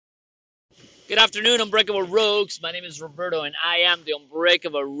Good afternoon, Unbreakable Rogues. My name is Roberto, and I am the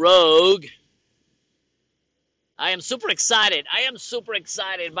Unbreakable Rogue. I am super excited.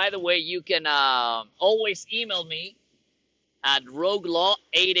 By the way, you can always email me at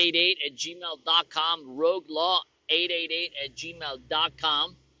roguelaw888 at gmail.com, roguelaw888 at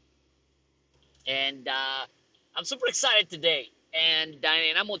gmail.com. And I'm super excited today, and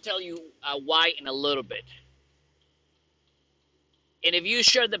I'm going to tell you why in a little bit. And if you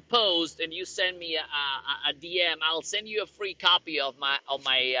share the post and you send me a DM, I'll send you a free copy of my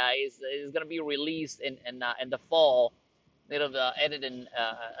it's gonna be released in the fall. Bit of the editing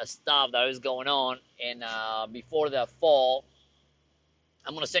stuff that is going on, and before the fall,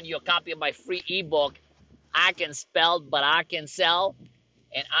 I'm gonna send you a copy of my free ebook. I can spell, but I can sell,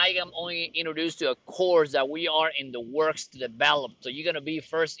 and I am only introduced to a course that we are in the works to develop. So you're gonna be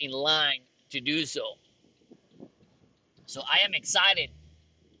first in line to do so. So I am excited.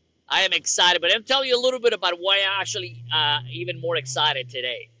 But I'll tell you a little bit about why I'm actually even more excited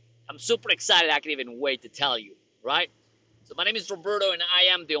today. I'm super excited. I can't even wait to tell you, right? So my name is Roberto, and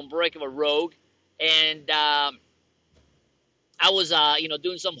I am the Unbreakable Rogue. And I was,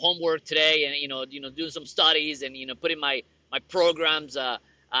 doing some homework today, and doing some studies, and putting my programs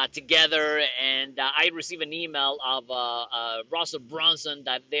together. And I received an email of Russell Brunson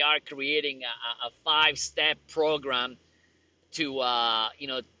that they are creating a 5-step program to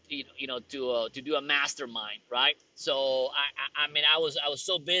to do a mastermind, right? So I was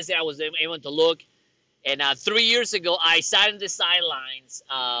so busy, I was able to look, and 3 years ago I sat in the sidelines,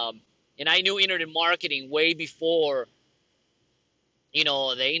 and I knew internet marketing way before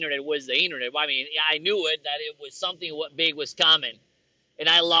the internet was the internet. I mean, I knew it, that it was something what big was coming, and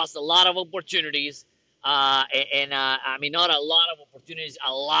I lost a lot of opportunities, I mean, not a lot of opportunities,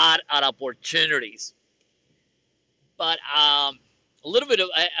 a lot of opportunities. But a little bit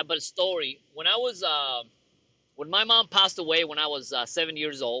about a story. When my mom passed away when I was 7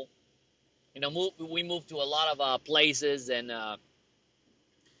 years old, we moved to a lot of places, and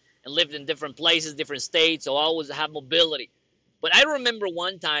lived in different places, different states. So I always have mobility. But I remember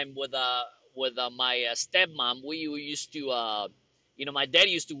one time with my stepmom, we used to. My dad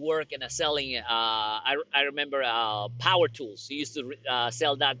used to work in a selling. I remember power tools. He used to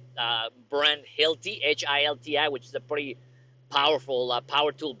sell that brand Hilti, Hilti, which is a pretty powerful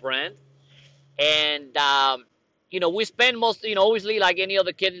power tool brand. And we spend most, obviously like any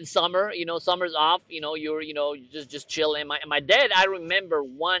other kid in summer. Summer's off. You're just chilling. My dad, I remember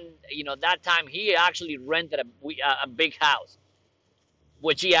that time he actually rented a big house,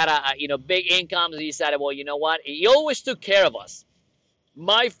 which he had a big income. He said, well, you know what? He always took care of us.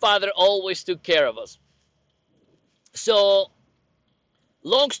 My father always took care of us. So,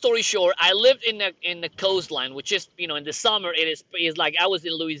 long story short, I lived in the coastline, which is, in the summer it is like I was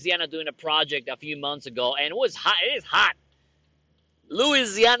in Louisiana doing a project a few months ago, and it was hot. It is hot.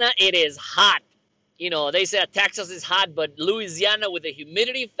 Louisiana, it is hot. They say Texas is hot, but Louisiana with the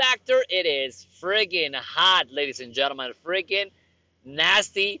humidity factor, it is friggin' hot, ladies and gentlemen. Friggin'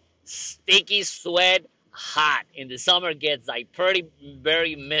 nasty, sticky sweat. Hot in the summer gets like pretty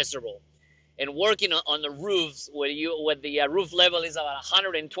very miserable, and working on the roofs with the roof level is about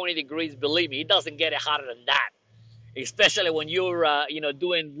 120 degrees. Believe me, it doesn't get hotter than that, especially when you're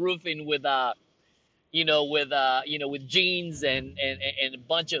doing roofing with with jeans and a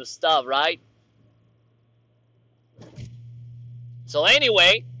bunch of stuff, right? So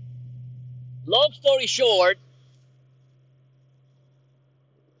anyway, long story short,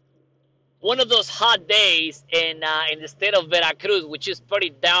 one of those hot days in the state of Veracruz, which is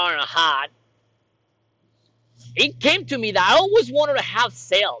pretty darn hot, it came to me that I always wanted to have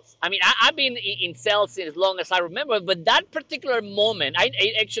sales. I mean, I've been in sales as long as I remember, but that particular moment, I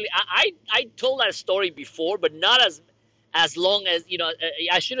told that story before, but not as long as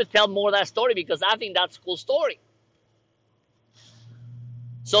I should have told more of that story because I think that's a cool story.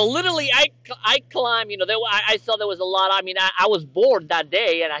 So literally, I climbed. I saw there was a lot. I mean, I was bored that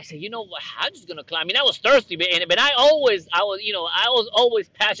day, and I said, what? I'm just gonna climb. I mean, I was thirsty, but I was always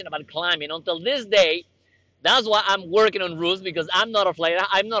passionate about climbing until this day. That's why I'm working on roofs because I'm not afraid.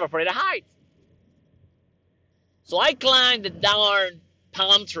 I'm not afraid of heights. So I climbed the darn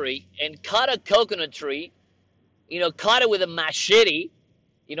palm tree and cut a coconut tree. Cut it with a machete.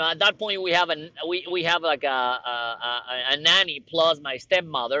 At that point we have like a nanny plus my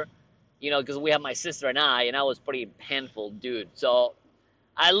stepmother, because we have my sister and I was pretty painful dude. So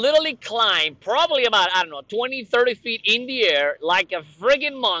I literally climbed probably about, I don't know, 20, 30 feet in the air like a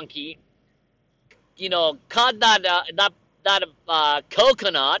friggin' monkey, cut that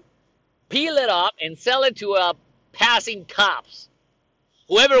coconut, peel it up, and sell it to passing cops.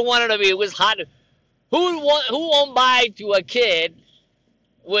 Whoever wanted to be, it was hot. Who won't buy to a kid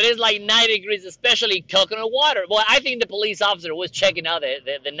when it's like 90 degrees, especially coconut water? Well, I think the police officer was checking out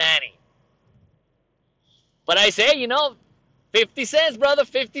the nanny. But I say, 50 cents, brother,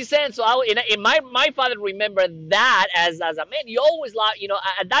 50 cents. So my father remembered that as a man. You always like,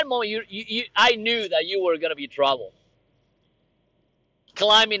 at that moment, I knew that you were gonna be trouble.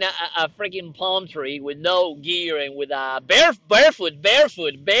 Climbing a freaking palm tree with no gear and with a bare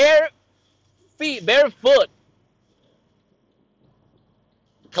feet, barefoot,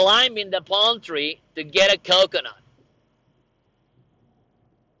 climbing the palm tree to get a coconut.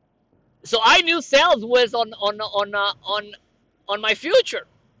 So I knew sales was on my future.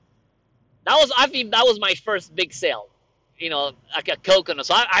 I think that was my first big sale, like a coconut.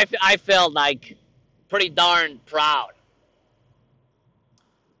 So I felt like pretty darn proud.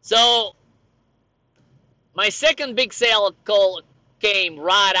 So my second big sale came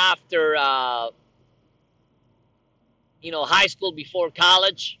right after, high school before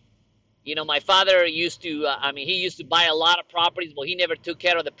college. My father used to, he used to buy a lot of properties, but he never took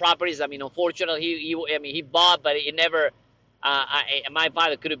care of the properties. Unfortunately, he bought, but he never. My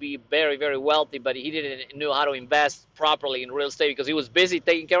father could be very, very wealthy, but he didn't know how to invest properly in real estate because he was busy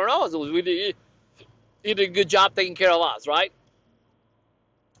taking care of us. He did a good job taking care of us, right?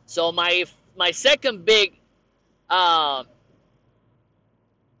 So my second big sale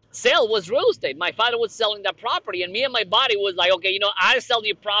was real estate. My father was selling that property, and me and my buddy was like, okay, I sell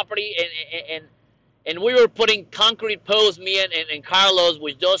the property, and we were putting concrete posts, me and Carlos,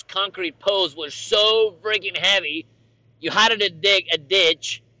 which those concrete posts were so freaking heavy. You had to dig a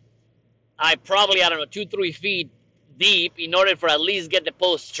ditch, I don't know, 2-3 feet deep in order for at least get the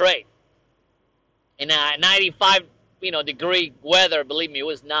post straight. In a 95, degree weather, believe me, it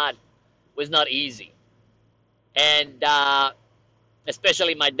was not easy. And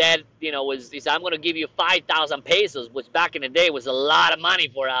especially my dad, he said, I'm going to give you 5,000 pesos, which back in the day was a lot of money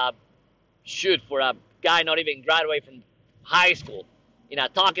for a guy not even graduated from high school.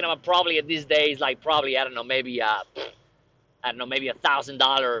 Talking about probably at these days, like probably, I don't know, maybe maybe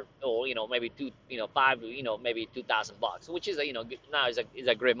 $1,000 or, maybe maybe $2,000, which is, now is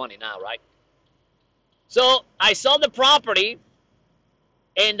a great money now, right? So I sold the property,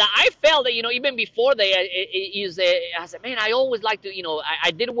 and I felt that, even before I said, man, I always like to,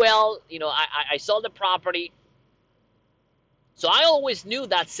 I did well, I sold the property. So I always knew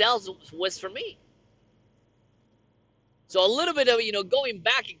that sales was for me. So a little bit of, going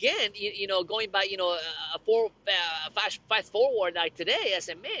back again, going back, fast forward like today, I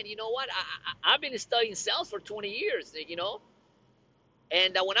said, man, you know what? I've been studying sales for 20 years,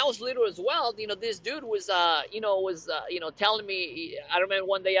 And when I was little as well, this dude was, telling me. I remember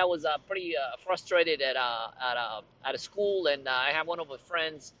one day I was pretty frustrated at a school, and I have one of my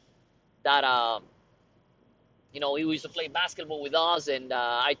friends that, he used to play basketball with us, and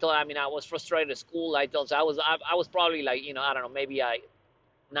I told him, I was frustrated at school. I told, so I was probably like, I don't know, maybe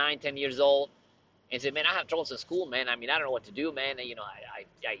 9, 10 years old, and said, man, I have troubles at school, man. I don't know what to do, man. And,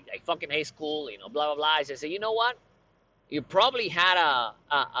 I fucking hate school, blah blah blah. I said, you know what? You probably had a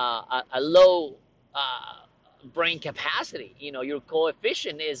low brain capacity. Your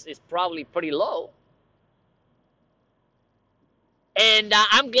coefficient is probably pretty low. And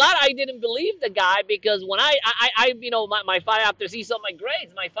I'm glad I didn't believe the guy, because when my father, after he saw my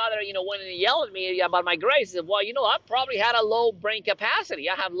grades, my father, went and yelled at me about my grades. He said, well, I probably had a low brain capacity.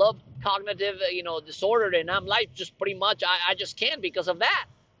 I have low cognitive, disorder, and I'm like, just pretty much, I just can't because of that.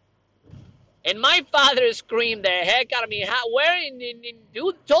 And my father screamed the heck out of me.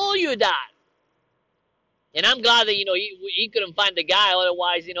 Who told you that? And I'm glad that, he couldn't find the guy.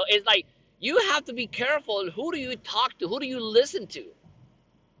 Otherwise, it's like, you have to be careful. Who do you talk to? Who do you listen to?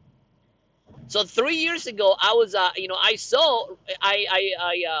 So 3 years ago, I was, I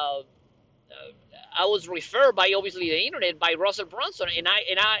was referred by, obviously, the internet by Russell Brunson, and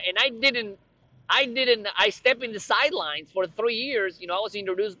I stepped in the sidelines for 3 years. I was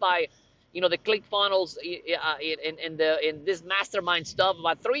introduced by, the ClickFunnels in this mastermind stuff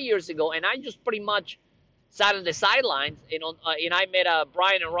about 3 years ago, and I just pretty much sat on the sidelines, and I met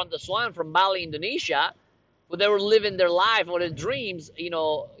Brian and Rhonda Swan from Bali, Indonesia, where they were living their life or their dreams,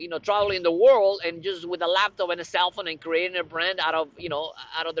 traveling the world, and just with a laptop and a cell phone, and creating a brand out of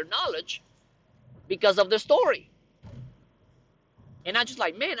their knowledge because of the story. And I'm just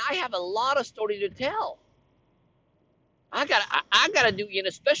like, man, I have a lot of story to tell. I gotta do,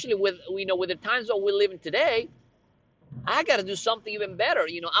 especially with with the times that we live in today. I got to do something even better.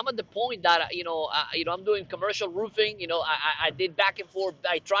 I'm at the point that, I'm doing commercial roofing. I did back and forth.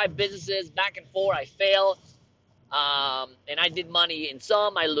 I tried businesses back and forth. I failed. And I did money in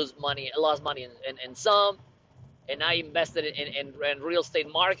some, I lost money in some, and I invested in real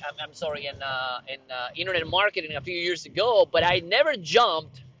estate market. I'm sorry, in internet marketing a few years ago. But I never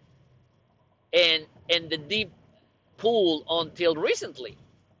jumped in the deep pool until recently,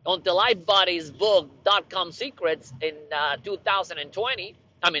 until I bought his book .com Secrets in 2020.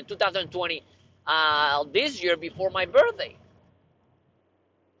 I mean 2020, this year before my birthday.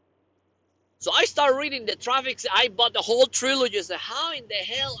 So I started reading the traffic. I bought the whole trilogy. I said, how in the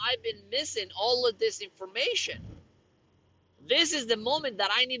hell I've been missing all of this information? This is the moment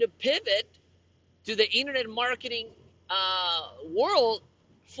that I need to pivot to the internet marketing world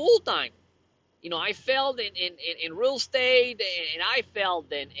full time. I failed in real estate, and I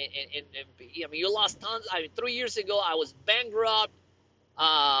failed I mean, you lost tons. I mean, 3 years ago, I was bankrupt.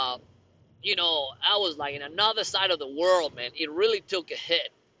 Uh, I was like in another side of the world, man. It really took a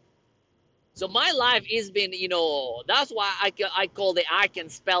hit. So my life has been, that's why I call it I can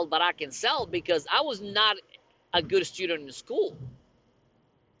spell, but I can sell, because I was not a good student in school.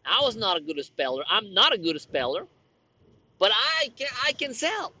 I was not a good speller. I'm not a good speller, but I can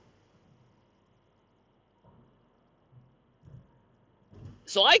sell.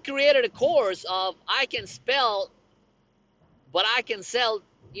 So I created a course of I can spell, but I can sell,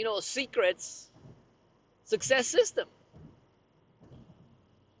 secrets success system.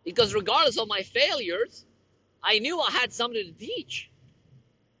 Because regardless of my failures, I knew I had something to teach.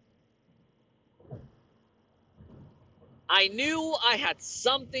 I knew I had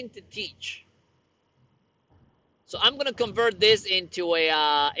something to teach. So I'm gonna convert this into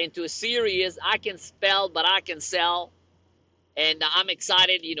a series. I can spell, but I can sell, and I'm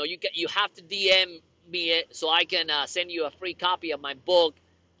excited. You have to DM me it so I can send you a free copy of my book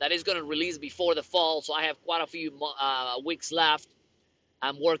that is gonna release before the fall. So I have quite a few weeks left.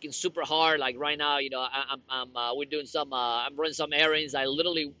 I'm working super hard. Like right now, we're doing I'm running some errands. I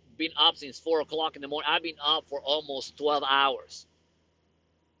literally been up since 4 o'clock in the morning. I've been up for almost 12 hours.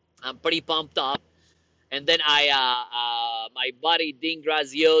 I'm pretty pumped up. And then my buddy Dean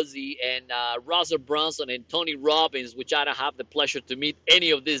Graziosi and Russell Brunson and Tony Robbins, which I don't have the pleasure to meet any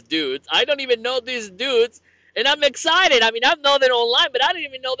of these dudes. I don't even know these dudes, and I'm excited. I mean, I've known them online, but I don't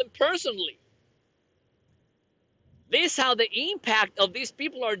even know them personally. This is how the impact of these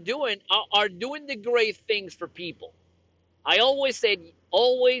people are doing the great things for people. I always said,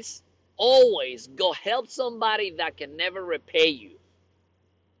 always go help somebody that can never repay you.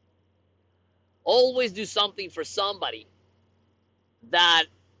 Always do something for somebody that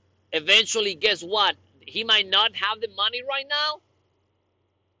eventually, guess what? He might not have the money right now,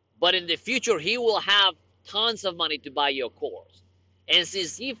 but in the future, he will have tons of money to buy your course. And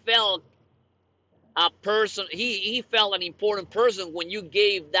since he felt he felt an important person when you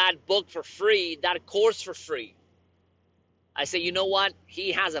gave that book for free, that course for free. I say, you know what?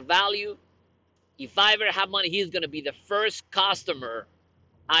 He has a value. If I ever have money, he's going to be the first customer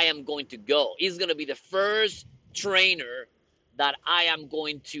I am going to go. He's going to be the first trainer that I am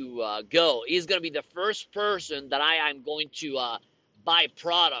going to go. He's going to be the first person that I am going to buy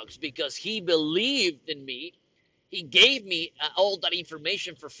products, because he believed in me. He gave me all that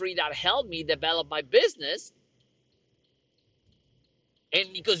information for free that helped me develop my business.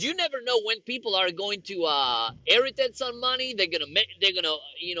 And because you never know when people are going to irritate some money, they're gonna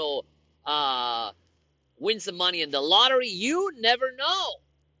win some money in the lottery. You never know.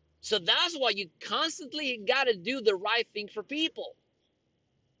 So that's why you constantly got to do the right thing for people,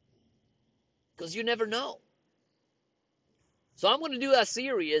 because you never know. So I'm going to do a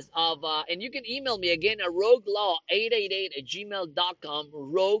series of, and you can email me again at roguelaw888@gmail.com,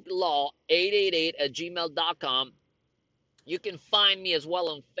 roguelaw888@gmail.com. You can find me as well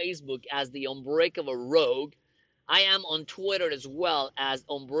on Facebook as the Unbreakable Rogue. I am on Twitter as well as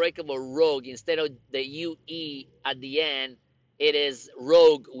Unbreakable Rogue. Instead of the UE at the end, it is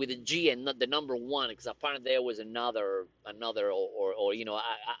Rogue with a G and not the number 1, because apparently there was another, or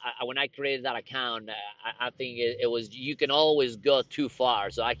when I created that account, I think it was, you can always go too far.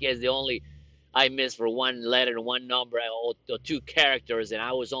 So I guess the only I missed for one letter and one number, or 2 characters, and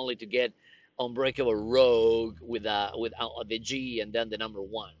I was only to get Unbreakable Rogue with the G and then the number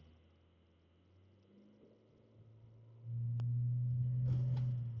 1.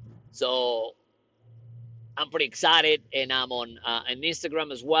 So I'm pretty excited, and I'm on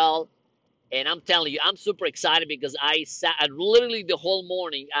Instagram as well. And I'm telling you, I'm super excited because I sat literally the whole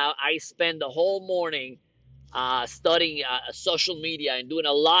morning. I spent the whole morning studying social media and doing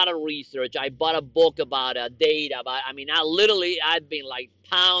a lot of research. I bought a book about data. I've been like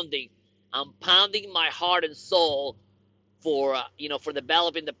pounding. I'm pounding my heart and soul for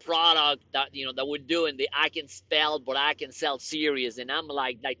developing the product that that we're doing, the I Can Spell but I Can Sell series. And I'm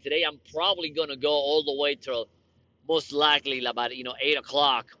like today I'm probably gonna go all the way till most likely about 8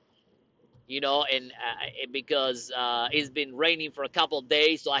 o'clock, and because it's been raining for a couple of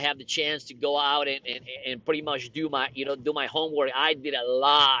days, so I have the chance to go out and pretty much do my homework. I did a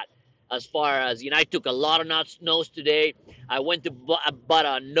lot as far as I took a lot of notes today. I went to bought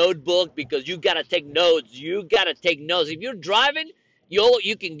a notebook because you gotta take notes. You gotta take notes. If you're driving,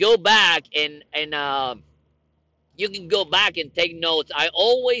 you can go back and you can go back and take notes. I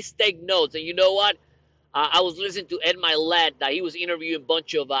always take notes, and you know what? I was listening to Ed Milet that he was interviewing a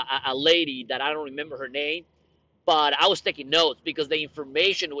bunch of a lady that I don't remember her name, but I was taking notes because the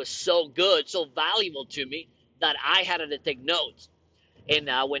information was so good, so valuable to me that I had to take notes. And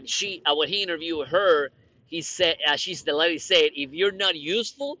when he interviewed her, he said the lady said, if you're not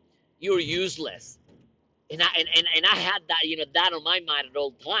useful, you're useless. And I had that that on my mind at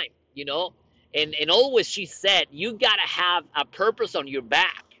all time, and always she said you gotta have a purpose on your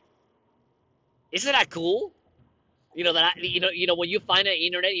back. Isn't that cool? That when you find the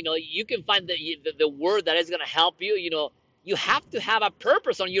internet, you can find the word that is gonna help you. You have to have a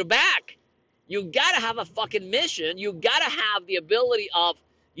purpose on your back. You gotta have a fucking mission. You gotta have the ability of,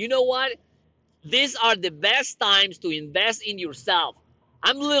 you know what? These are the best times to invest in yourself.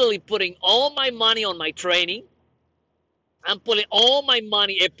 I'm literally putting all my money on my training. I'm putting all my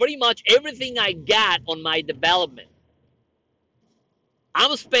money and pretty much everything I got on my development.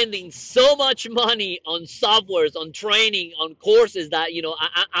 I'm spending so much money on softwares, on training, on courses that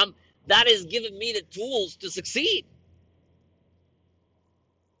I'm that is giving me the tools to succeed.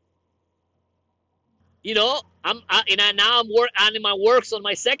 I'm in my works on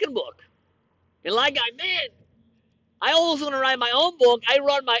my second book, and man, I always want to write my own book. I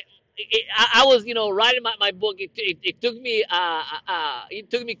was writing my book. It took me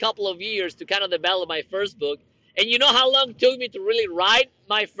a couple of years to kind of develop my first book. And you know how long it took me to really write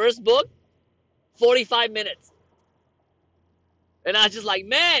my first book? 45 minutes. And I was just like,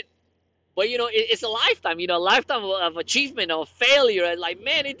 man, but it's a lifetime, a lifetime of achievement, of failure. And like,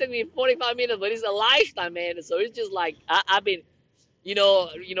 man, it took me 45 minutes, but it's a lifetime, man. So it's just like I've been,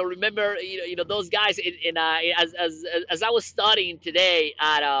 remember, those guys as I was studying today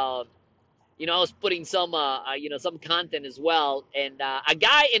at I was putting some content as well, and a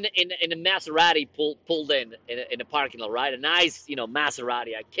guy in a Maserati pulled in a parking lot, right? A nice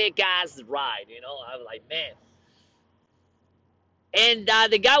Maserati, a kick-ass ride. I was like, man. And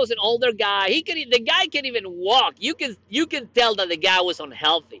the guy was an older guy. The guy can't even walk. You can tell that the guy was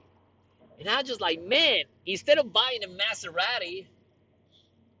unhealthy. And I was just like, man, instead of buying a Maserati,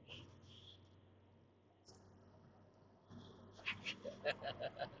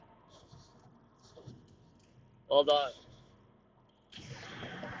 hold on.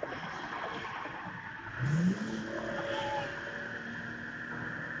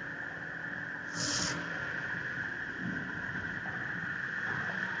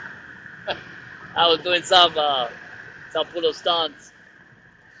 I was doing some pull of stunt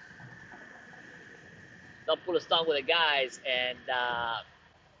with the guys, and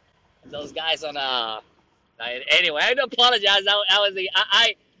those guys on anyway, I don't apologize.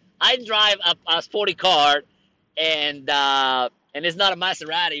 I drive a sporty car, and it's not a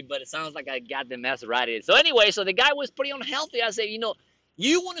Maserati, but it sounds like I got the Maserati. So anyway, so the guy was pretty unhealthy. I said,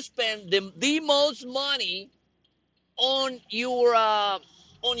 you want to spend the most money on your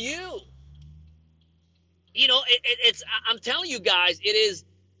on you. It's I'm telling you guys, it is.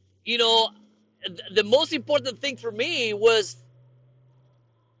 The most important thing for me was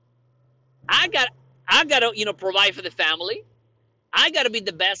I got to provide for the family. I got to be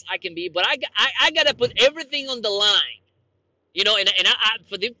the best I can be, but I got to put everything on the line.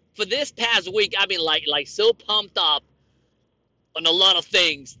 For this past week, I've been like so pumped up on a lot of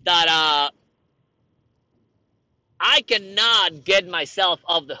things that I cannot get myself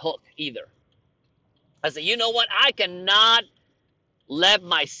off the hook either. I said, you know what? I cannot let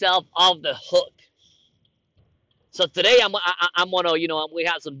myself off the hook. So today I'm gonna we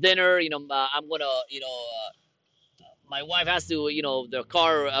have some dinner. I'm gonna my wife has to the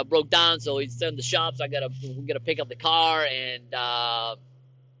car broke down, so it's in the shop. So we gotta pick up the car, and after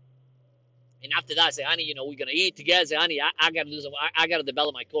that I say, honey, we're gonna eat together. I say, honey, I gotta do some. I gotta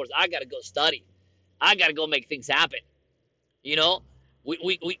develop my course. I gotta go study. I gotta go make things happen. We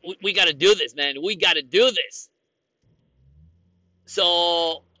gotta do this, man. We gotta do this.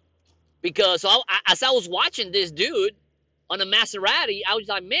 So as I was watching this dude on a Maserati, I was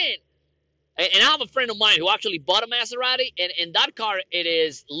like, man. And I have a friend of mine who actually bought a Maserati, and that car, it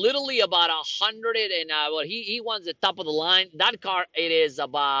is literally about 100 and well, he wants the top of the line. That car, it is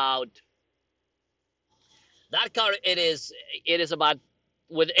about,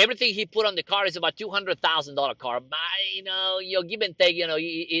 with everything he put on the car, it's about $200,000 car. But, give and take.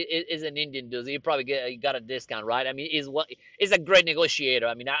 He is an Indian dude. So he got a discount, right? I mean, he's a great negotiator.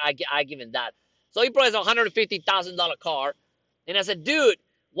 I mean, I give him that. So he probably has a $150,000 car, and I said, dude,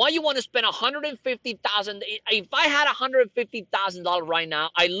 why you want to spend 150,000? If I had $150,000 right now,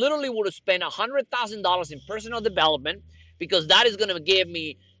 I literally would have spent $100,000 in personal development, because that is going to give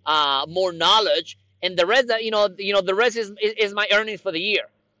me more knowledge, and the rest, the rest is my earnings for the year.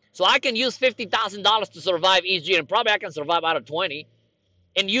 So I can use $50,000 to survive each year, and probably I can survive out of 20,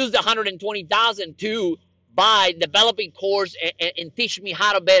 and use the 120,000 to buy developing course and teach me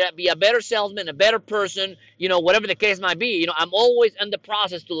how to be a better salesman, a better person, whatever the case might be. I'm always in the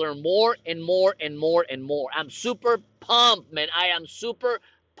process to learn more and more and more and more. I'm super pumped, man. I am super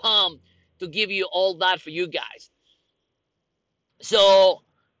pumped to give you all that for you guys. So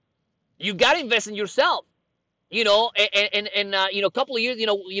you got to invest in yourself. A couple of years,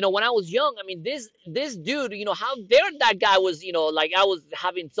 when I was young, I mean, this dude, how dare that guy was, like I was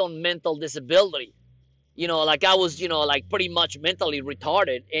having some mental disability, like I was, like pretty much mentally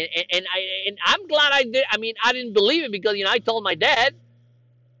retarded, and I'm glad I did. I mean, I didn't believe it, because I told my dad,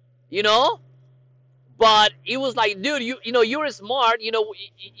 you know, but he was like, dude, you're smart, you know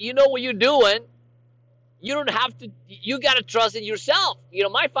what you're doing. You don't have to. You gotta trust in yourself.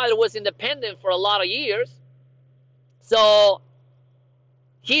 My father was independent for a lot of years. So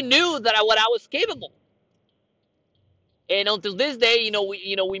he knew that what I was capable. And until this day,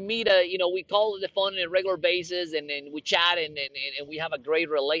 we meet, we call the phone on a regular basis, and we chat, and we have a great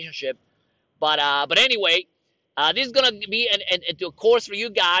relationship. But anyway, this is gonna be a course for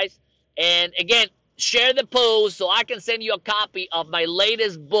you guys. And again, share the post so I can send you a copy of my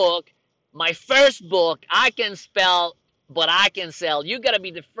latest book, my first book. I can spell, but I can sell. You gotta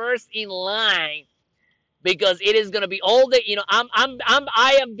be the first in line, because it is going to be all the,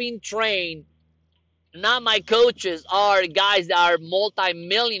 I am being trained. Now my coaches are guys that are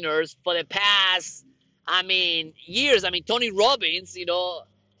multi-millionaires for the past, I mean, years. I mean, Tony Robbins, that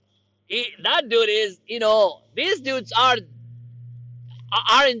dude is, these dudes are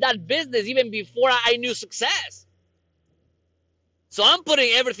in that business even before I knew success. So I'm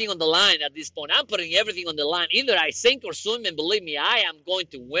putting everything on the line at this point. I'm putting everything on the line. Either I sink or swim, and believe me, I am going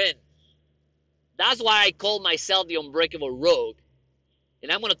to win. That's why I call myself the Unbreakable Rogue. And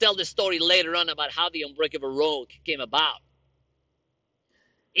I'm going to tell the story later on about how the Unbreakable Rogue came about.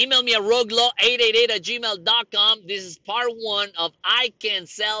 Email me at roguelaw888@gmail.com. This is part 1 of I Can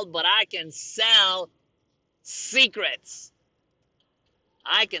Sell, but I Can Sell Secrets.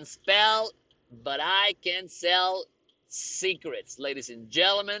 I can spell, but I can sell secrets. Ladies and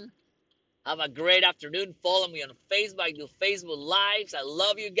gentlemen, have a great afternoon. Follow me on Facebook. I do Facebook Lives. I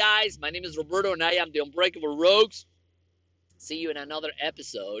love you guys. My name is Roberto, and I am the Unbreakable Rogues. See you in another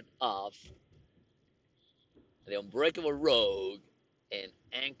episode of the Unbreakable Rogue and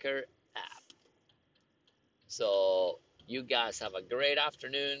Anchor app. So you guys have a great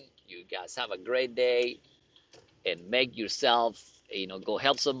afternoon. You guys have a great day. And make yourself, go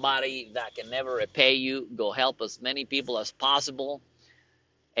help somebody that can never repay you. Go help as many people as possible.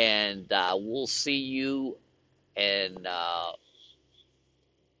 And we'll see you, and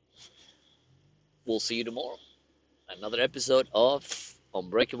we'll see you tomorrow. Another episode of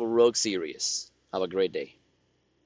Unbreakable Rogue series. Have a great day.